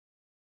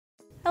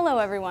Hello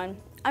everyone.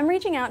 I'm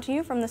reaching out to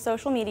you from the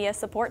social media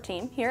support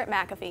team here at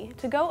McAfee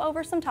to go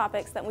over some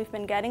topics that we've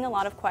been getting a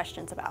lot of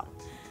questions about.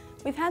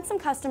 We've had some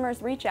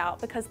customers reach out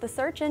because the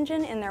search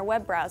engine in their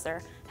web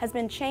browser has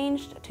been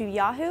changed to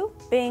Yahoo,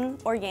 Bing,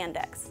 or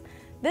Yandex.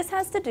 This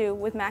has to do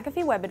with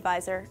McAfee Web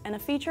Advisor and a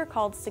feature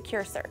called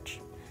Secure Search.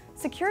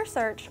 Secure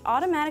Search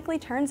automatically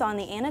turns on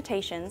the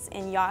annotations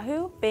in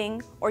Yahoo,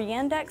 Bing, or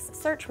Yandex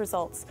search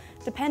results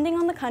depending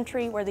on the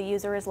country where the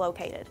user is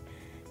located.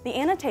 The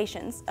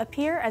annotations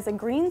appear as a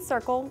green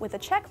circle with a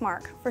check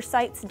mark for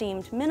sites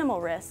deemed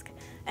minimal risk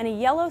and a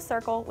yellow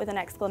circle with an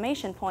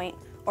exclamation point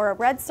or a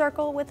red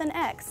circle with an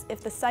X if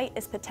the site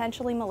is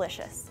potentially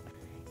malicious.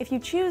 If you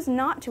choose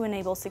not to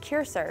enable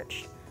Secure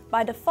Search,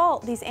 by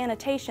default these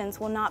annotations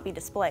will not be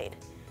displayed.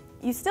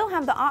 You still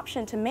have the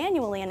option to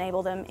manually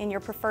enable them in your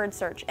preferred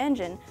search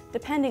engine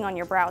depending on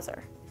your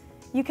browser.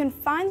 You can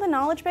find the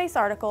knowledge base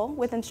article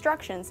with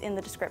instructions in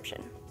the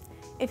description.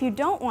 If you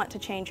don't want to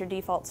change your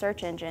default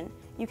search engine,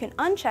 you can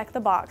uncheck the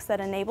box that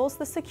enables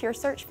the Secure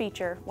Search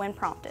feature when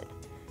prompted.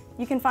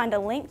 You can find a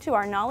link to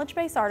our knowledge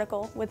base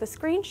article with a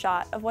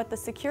screenshot of what the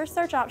Secure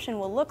Search option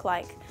will look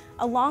like,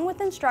 along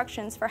with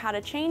instructions for how to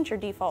change your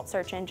default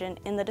search engine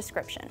in the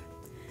description.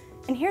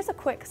 And here's a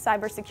quick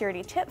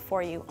cybersecurity tip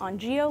for you on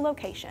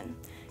geolocation.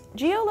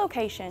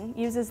 Geolocation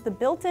uses the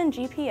built-in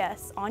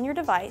GPS on your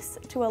device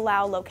to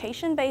allow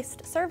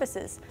location-based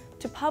services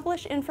to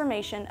publish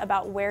information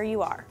about where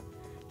you are.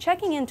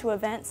 Checking into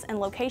events and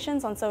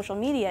locations on social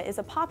media is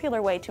a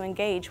popular way to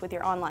engage with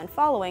your online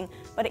following,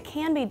 but it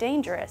can be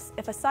dangerous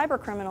if a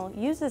cybercriminal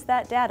uses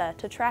that data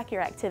to track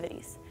your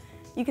activities.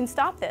 You can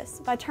stop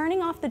this by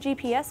turning off the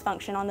GPS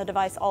function on the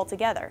device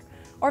altogether,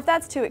 or if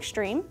that's too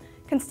extreme,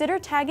 consider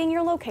tagging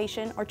your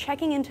location or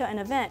checking into an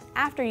event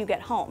after you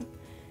get home.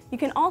 You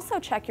can also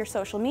check your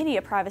social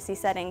media privacy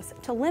settings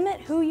to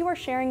limit who you are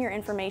sharing your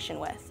information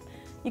with.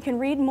 You can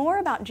read more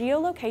about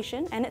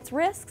geolocation and its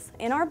risks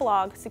in our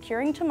blog,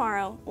 Securing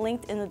Tomorrow,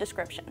 linked in the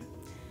description.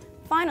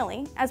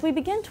 Finally, as we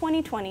begin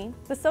 2020,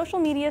 the social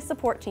media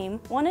support team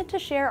wanted to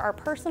share our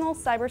personal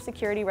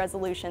cybersecurity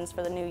resolutions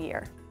for the new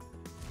year.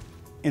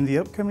 In the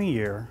upcoming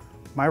year,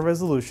 my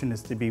resolution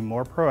is to be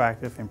more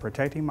proactive in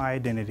protecting my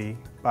identity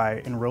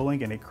by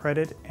enrolling in a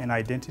credit and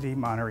identity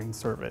monitoring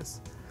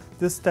service.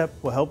 This step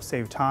will help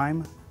save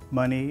time,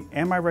 money,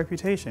 and my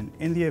reputation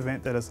in the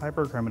event that a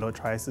cybercriminal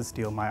tries to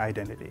steal my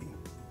identity.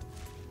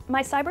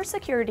 My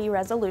cybersecurity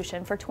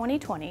resolution for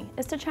 2020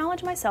 is to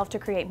challenge myself to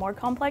create more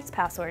complex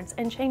passwords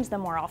and change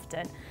them more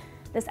often.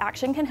 This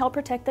action can help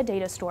protect the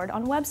data stored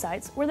on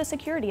websites where the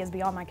security is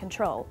beyond my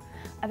control.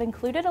 I've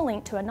included a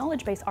link to a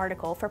knowledge base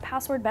article for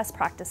password best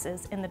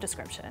practices in the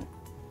description.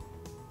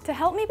 To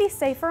help me be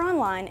safer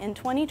online in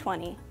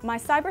 2020, my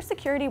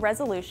cybersecurity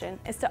resolution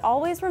is to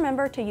always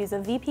remember to use a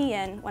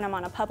VPN when I'm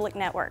on a public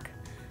network.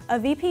 A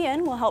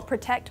VPN will help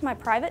protect my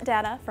private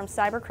data from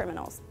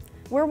cybercriminals.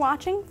 We're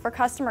watching for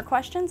customer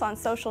questions on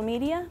social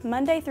media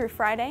Monday through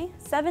Friday,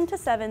 7 to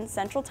 7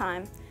 Central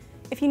Time.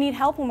 If you need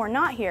help when we're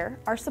not here,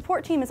 our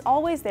support team is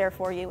always there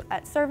for you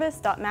at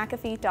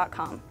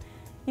service.mcafee.com.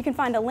 You can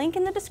find a link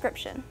in the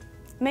description.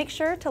 Make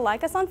sure to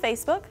like us on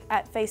Facebook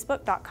at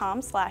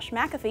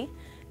facebook.com/McAfee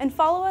and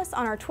follow us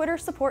on our Twitter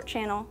support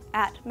channel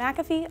at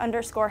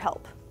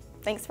McAfee_help.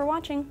 Thanks for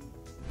watching.